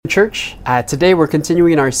Church, today we're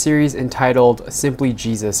continuing our series entitled Simply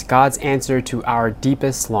Jesus, God's Answer to Our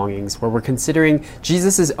Deepest Longings, where we're considering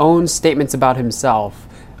Jesus' own statements about himself,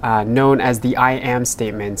 known as the I Am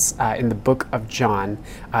statements in the book of John,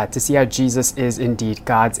 to see how Jesus is indeed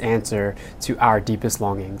God's answer to our deepest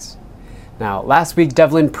longings. Now, last week,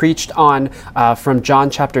 Devlin preached on from John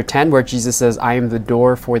chapter 10, where Jesus says, I am the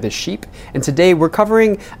door for the sheep. And today we're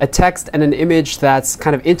covering a text and an image that's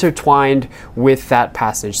kind of intertwined with that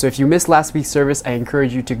passage. So if you missed last week's service, I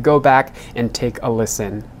encourage you to go back and take a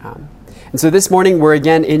listen. And so this morning, we're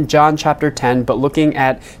again in John chapter 10, but looking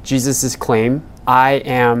at Jesus' claim, I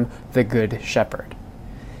am the good shepherd.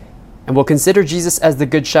 And we'll consider Jesus as the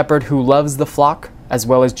good shepherd who loves the flock, as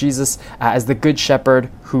well as Jesus as the good shepherd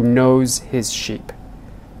who knows his sheep.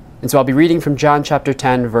 And so I'll be reading from John chapter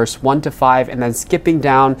 10, verse 1 to 5, and then skipping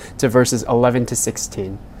down to verses 11 to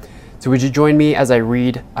 16. So would you join me as I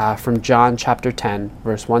read from John chapter 10,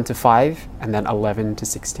 verse 1 to 5, and then 11 to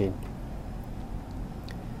 16.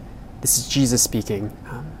 This is Jesus speaking.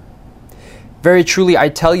 Very truly I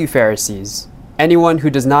tell you, Pharisees, anyone who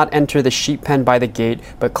does not enter the sheep pen by the gate,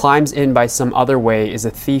 but climbs in by some other way, is a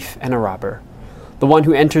thief and a robber. The one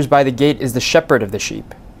who enters by the gate is the shepherd of the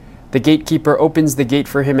sheep. The gatekeeper opens the gate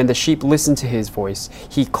for him, and the sheep listen to his voice.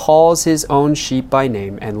 He calls his own sheep by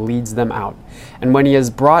name and leads them out. And when he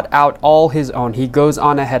has brought out all his own, he goes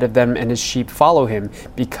on ahead of them, and his sheep follow him,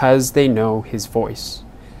 because they know his voice.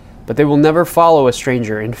 But they will never follow a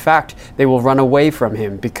stranger. In fact, they will run away from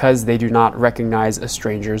him, because they do not recognize a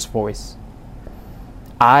stranger's voice.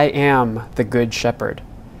 I am the good shepherd.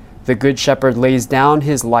 The good shepherd lays down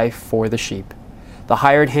his life for the sheep. The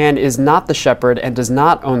hired hand is not the shepherd and does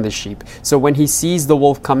not own the sheep. So when he sees the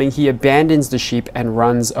wolf coming, he abandons the sheep and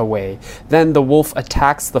runs away. Then the wolf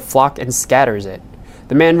attacks the flock and scatters it.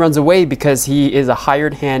 The man runs away because he is a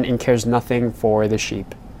hired hand and cares nothing for the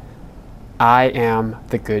sheep. I am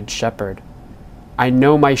the good shepherd. I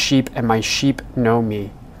know my sheep, and my sheep know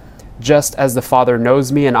me. Just as the Father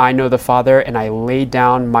knows me, and I know the Father, and I lay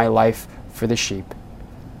down my life for the sheep.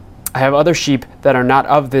 I have other sheep that are not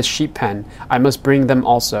of this sheep pen. I must bring them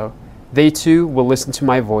also. They too will listen to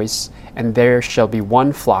my voice, and there shall be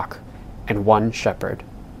one flock and one shepherd.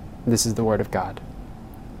 This is the word of God.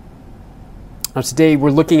 Now today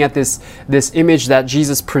we're looking at this image that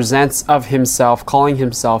Jesus presents of himself, calling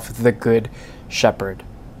himself the good shepherd.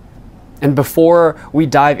 And before we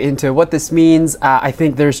dive into what this means, I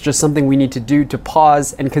think there's just something we need to do to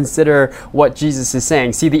pause and consider what Jesus is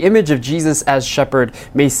saying. See, the image of Jesus as shepherd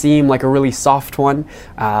may seem like a really soft one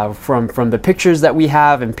from the pictures that we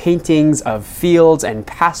have and paintings of fields and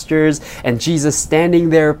pastures, and Jesus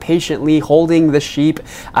standing there patiently holding the sheep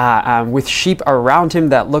with sheep around him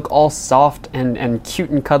that look all soft and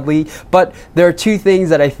cute and cuddly. But there are two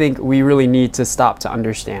things that I think we really need to stop to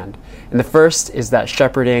understand. And the first is that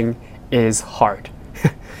shepherding is hard.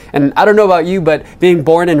 And I don't know about you, but being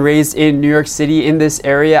born and raised in New York City in this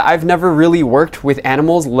area, I've never really worked with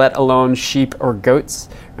animals, let alone sheep or goats,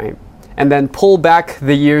 right? And then pull back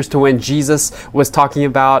the years to when Jesus was talking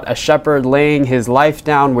about a shepherd laying his life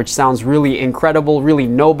down, which sounds really incredible, really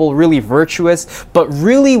noble, really virtuous. But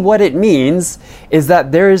really what it means is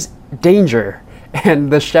that there's danger.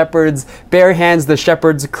 And the shepherd's bare hands, the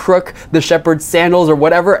shepherd's crook, the shepherd's sandals, or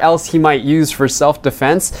whatever else he might use for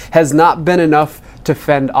self-defense has not been enough to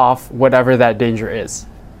fend off whatever that danger is.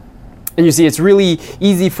 And you see, it's really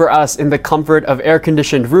easy for us in the comfort of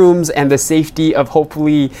air-conditioned rooms and the safety of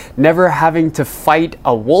hopefully never having to fight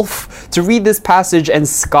a wolf to read this passage and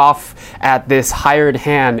scoff at this hired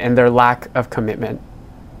hand and their lack of commitment.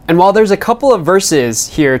 And while there's a couple of verses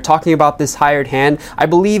here talking about this hired hand, I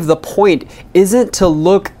believe the point isn't to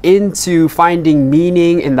look into finding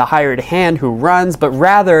meaning in the hired hand who runs, but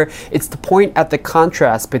rather it's to point at the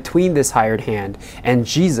contrast between this hired hand and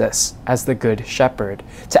Jesus as the good shepherd,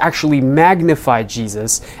 to actually magnify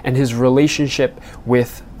Jesus and his relationship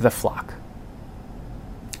with the flock.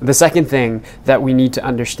 The second thing that we need to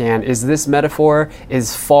understand is this metaphor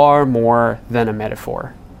is far more than a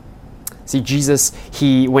metaphor. See, Jesus,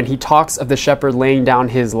 when he talks of the shepherd laying down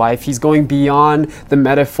his life, he's going beyond the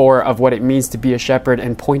metaphor of what it means to be a shepherd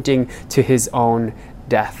and pointing to his own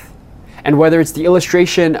death. And whether it's the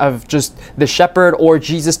illustration of just the shepherd or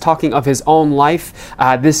Jesus talking of his own life,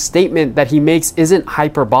 this statement that he makes isn't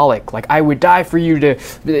hyperbolic. Like, I would die for you,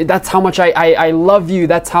 that's how much I love you,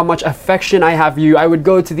 that's how much affection I have for you. I would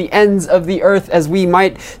go to the ends of the earth, as we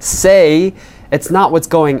might say. It's not what's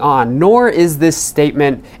going on, nor is this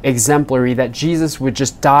statement exemplary that Jesus would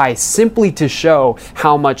just die simply to show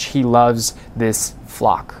how much he loves this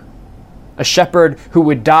flock. A shepherd who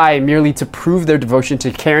would die merely to prove their devotion to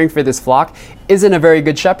caring for this flock isn't a very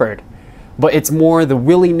good shepherd. But it's more the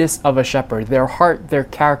willingness of a shepherd, their heart, their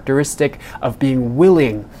characteristic of being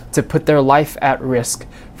willing to put their life at risk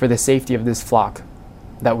for the safety of this flock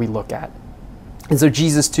that we look at. And so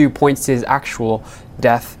Jesus too points to his actual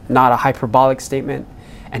death, not a hyperbolic statement,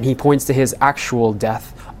 and he points to his actual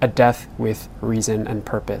death, a death with reason and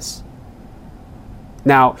purpose.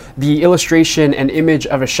 Now, the illustration and image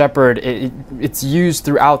of a shepherd, it's used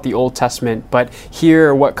throughout the Old Testament, but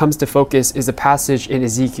here what comes to focus is a passage in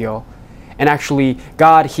Ezekiel. And actually,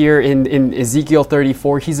 God here in Ezekiel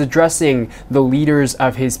 34, he's addressing the leaders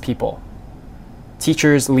of his people.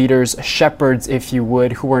 Teachers, leaders, shepherds, if you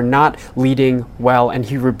would, who are not leading well, and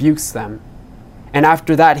he rebukes them. And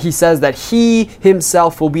after that, he says that he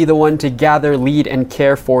himself will be the one to gather, lead, and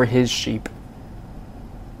care for his sheep.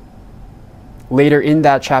 Later in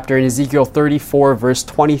that chapter, in Ezekiel 34, verse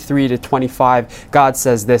 23 to 25, God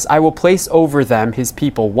says this, I will place over them, his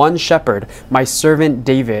people, one shepherd, my servant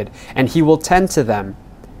David, and he will tend to them.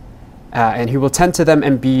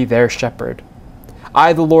 And be their shepherd.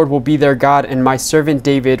 I, the Lord, will be their God, and my servant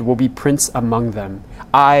David will be prince among them.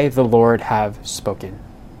 I, the Lord, have spoken.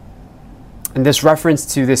 And this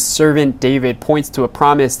reference to this servant David points to a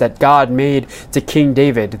promise that God made to King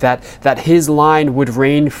David, that his line would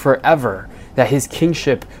reign forever, that his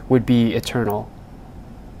kingship would be eternal.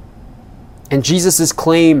 And Jesus'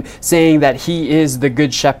 claim saying that he is the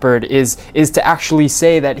good shepherd is to actually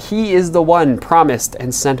say that he is the one promised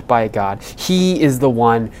and sent by God. He is the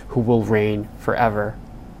one who will reign forever.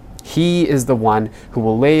 He is the one who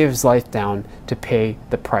will lay his life down to pay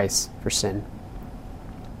the price for sin.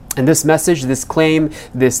 And this message, this claim,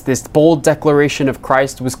 this bold declaration of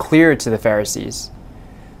Christ was clear to the Pharisees.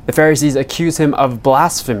 The Pharisees accuse him of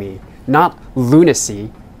blasphemy, not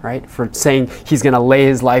lunacy, right? For saying he's going to lay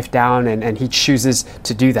his life down and he chooses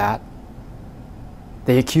to do that.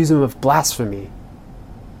 They accuse him of blasphemy.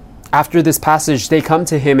 After this passage, they come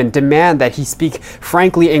to him and demand that he speak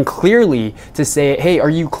frankly and clearly to say, hey, are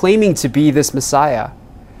you claiming to be this Messiah?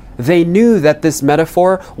 They knew that this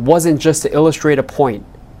metaphor wasn't just to illustrate a point,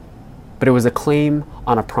 but it was a claim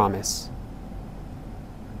on a promise.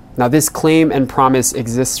 Now, this claim and promise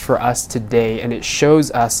exists for us today, and it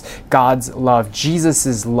shows us God's love,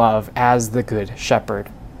 Jesus' love as the Good Shepherd.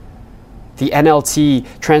 The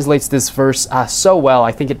NLT translates this verse so well.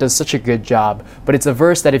 I think it does such a good job. But it's a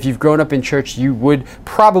verse that if you've grown up in church, you would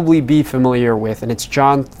probably be familiar with, and it's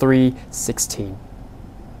John 3:16.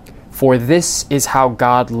 For this is how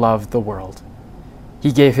God loved the world.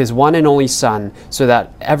 He gave his one and only Son, so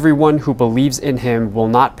that everyone who believes in him will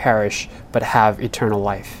not perish, but have eternal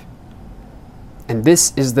life. And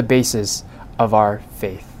this is the basis of our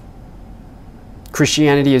faith.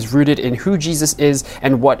 Christianity is rooted in who Jesus is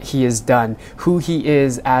and what he has done, who he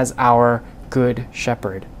is as our good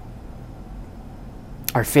shepherd.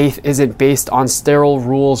 Our faith isn't based on sterile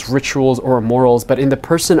rules, rituals, or morals, but in the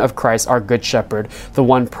person of Christ, our good shepherd, the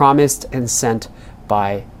one promised and sent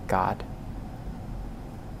by God.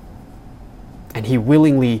 And he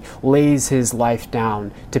willingly lays his life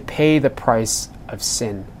down to pay the price of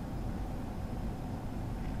sin.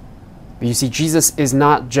 But you see, Jesus is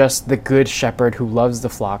not just the good shepherd who loves the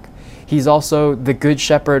flock. He's also the good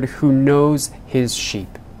shepherd who knows his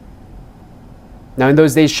sheep. Now, in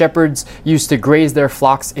those days, shepherds used to graze their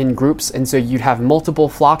flocks in groups, and so you'd have multiple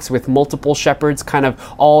flocks with multiple shepherds kind of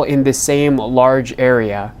all in the same large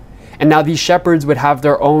area. And now these shepherds would have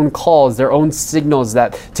their own calls, their own signals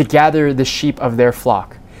to gather the sheep of their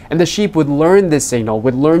flock. And the sheep would learn this signal,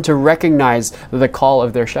 would learn to recognize the call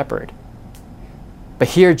of their shepherd. But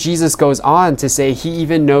here Jesus goes on to say he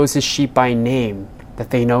even knows his sheep by name, that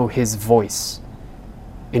they know his voice.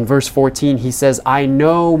 In verse 14, he says, I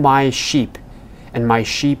know my sheep, and my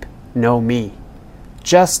sheep know me,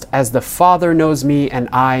 just as the Father knows me, and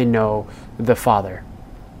I know the Father.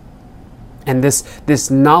 And this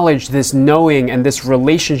knowledge, this knowing, and this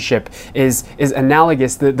relationship is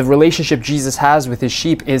analogous. The relationship Jesus has with his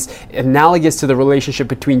sheep is analogous to the relationship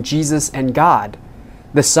between Jesus and God,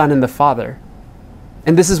 the Son and the Father.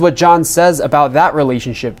 And this is what John says about that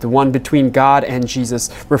relationship, the one between God and Jesus,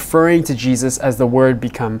 referring to Jesus as the Word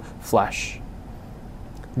become flesh.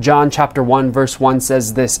 John chapter 1 verse 1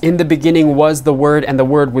 says this, in the beginning was the Word, and the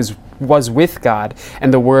Word was with God,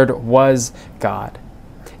 and the Word was God.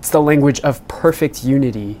 It's the language of perfect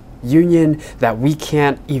unity, union that we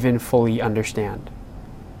can't even fully understand.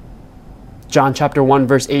 John chapter 1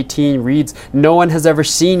 verse 18 reads, no one has ever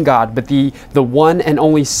seen God but the one and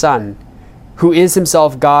only Son, who is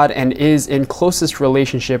himself God and is in closest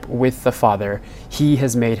relationship with the Father. He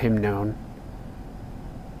has made him known.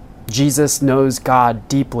 Jesus knows God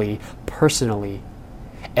deeply, personally.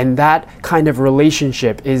 And that kind of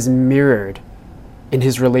relationship is mirrored in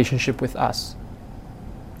his relationship with us.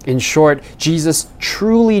 In short, Jesus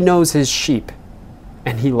truly knows his sheep,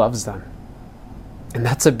 and he loves them. And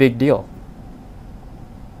that's a big deal.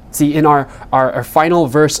 See, in our final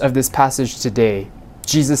verse of this passage today,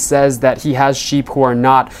 Jesus says that he has sheep who are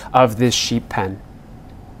not of this sheep pen.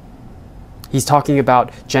 He's talking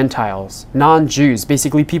about Gentiles, non-Jews,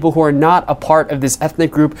 basically people who are not a part of this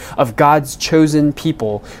ethnic group of God's chosen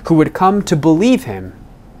people who would come to believe him.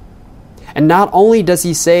 And not only does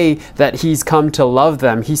he say that he's come to love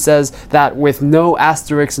them, he says that with no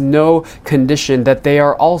asterisk, no condition, that they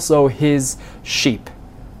are also his sheep.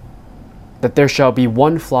 That there shall be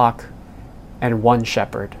one flock and one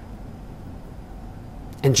shepherd.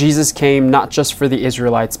 And Jesus came not just for the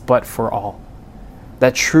Israelites, but for all.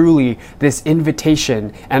 That truly this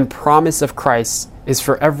invitation and promise of Christ is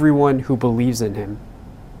for everyone who believes in him.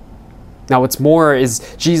 Now what's more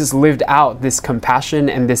is Jesus lived out this compassion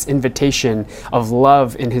and this invitation of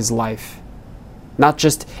love in his life. Not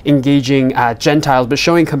just engaging Gentiles, but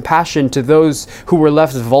showing compassion to those who were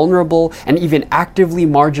left vulnerable and even actively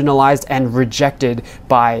marginalized and rejected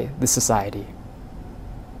by the society.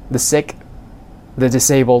 The sick, the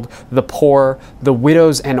disabled, the poor, the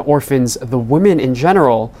widows and orphans, the women in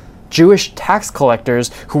general, Jewish tax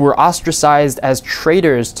collectors who were ostracized as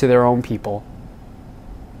traitors to their own people.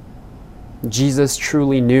 Jesus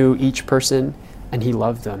truly knew each person, and he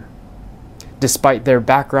loved them. Despite their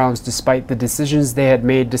backgrounds, despite the decisions they had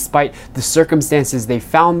made, despite the circumstances they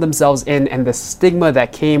found themselves in and the stigma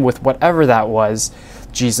that came with whatever that was,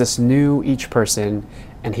 Jesus knew each person,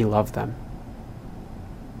 and he loved them.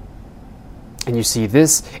 And you see,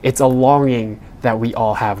 it's a longing that we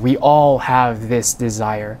all have. We all have this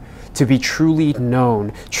desire to be truly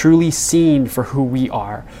known, truly seen for who we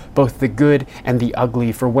are, both the good and the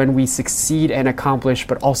ugly, for when we succeed and accomplish,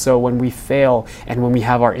 but also when we fail and when we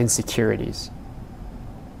have our insecurities.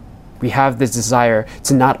 We have this desire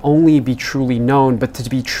to not only be truly known, but to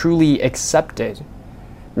be truly accepted,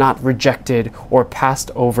 not rejected or passed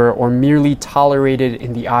over or merely tolerated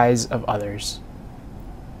in the eyes of others.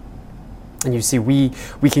 And you see, we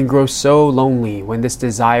can grow so lonely when this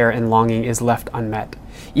desire and longing is left unmet,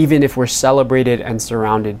 even if we're celebrated and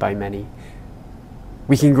surrounded by many.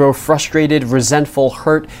 We can grow frustrated, resentful,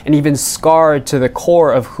 hurt, and even scarred to the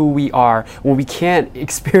core of who we are when we can't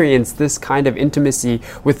experience this kind of intimacy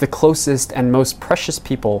with the closest and most precious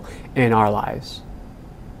people in our lives.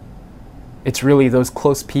 It's really those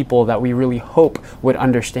close people that we really hope would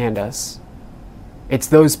understand us. It's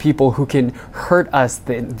those people who can hurt us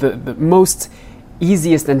the most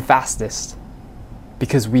easiest and fastest,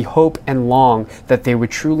 because we hope and long that they would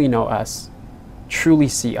truly know us, truly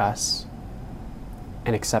see us,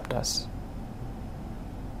 and accept us.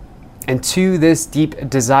 And to this deep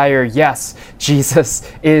desire, yes, Jesus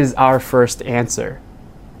is our first answer.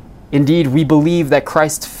 Indeed, we believe that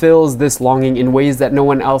Christ fills this longing in ways that no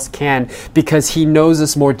one else can, because he knows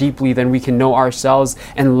us more deeply than we can know ourselves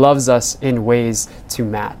and loves us in ways to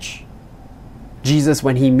match. Jesus,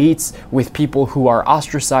 when he meets with people who are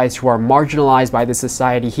ostracized, who are marginalized by the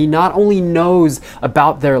society, he not only knows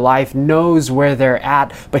about their life, knows where they're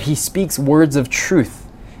at, but he speaks words of truth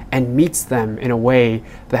and meets them in a way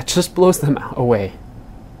that just blows them away.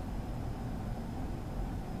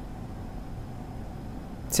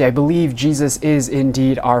 See, I believe Jesus is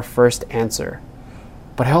indeed our first answer.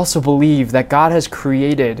 But I also believe that God has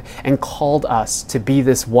created and called us to be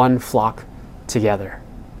this one flock together.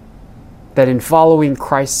 That in following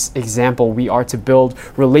Christ's example, we are to build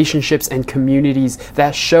relationships and communities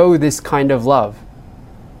that show this kind of love.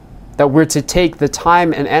 That we're to take the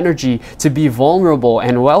time and energy to be vulnerable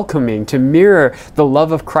and welcoming, to mirror the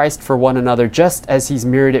love of Christ for one another, just as he's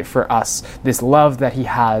mirrored it for us, this love that he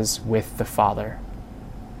has with the Father.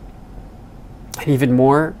 And even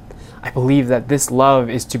more, I believe that this love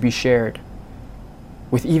is to be shared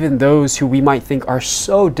with even those who we might think are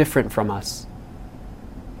so different from us,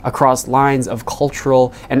 across lines of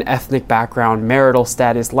cultural and ethnic background, marital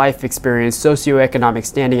status, life experience, socioeconomic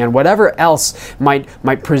standing, and whatever else might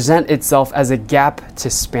present itself as a gap to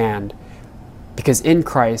span. Because in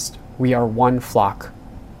Christ, we are one flock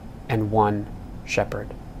and one shepherd.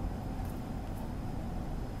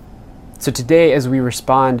 So today, as we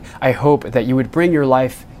respond, I hope that you would bring your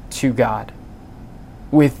life to God.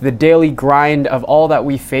 With the daily grind of all that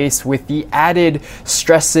we face, with the added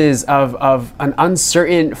stresses of an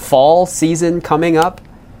uncertain fall season coming up,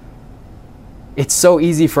 it's so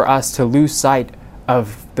easy for us to lose sight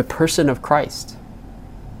of the person of Christ.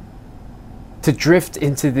 to drift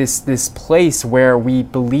into this place where we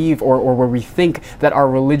believe or where we think that our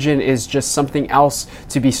religion is just something else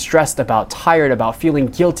to be stressed about, tired about, feeling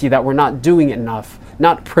guilty that we're not doing enough,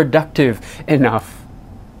 not productive enough.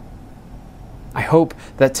 I hope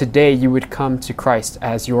that today you would come to Christ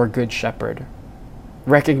as your good shepherd,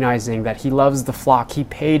 recognizing that he loves the flock. He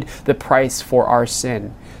paid the price for our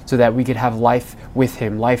sin so that we could have life with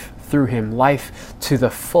him, life through him, life to the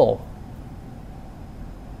full.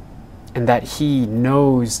 And that he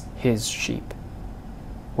knows his sheep,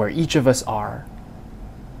 where each of us are,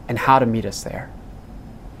 and how to meet us there.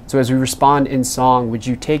 So as we respond in song, would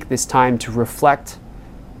you take this time to reflect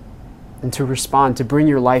and to respond, to bring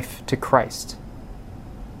your life to Christ?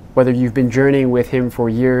 Whether you've been journeying with him for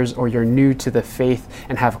years or you're new to the faith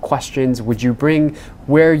and have questions, would you bring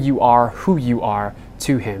where you are, who you are,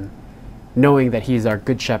 to him, knowing that he is our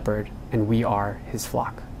good shepherd and we are his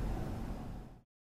flock?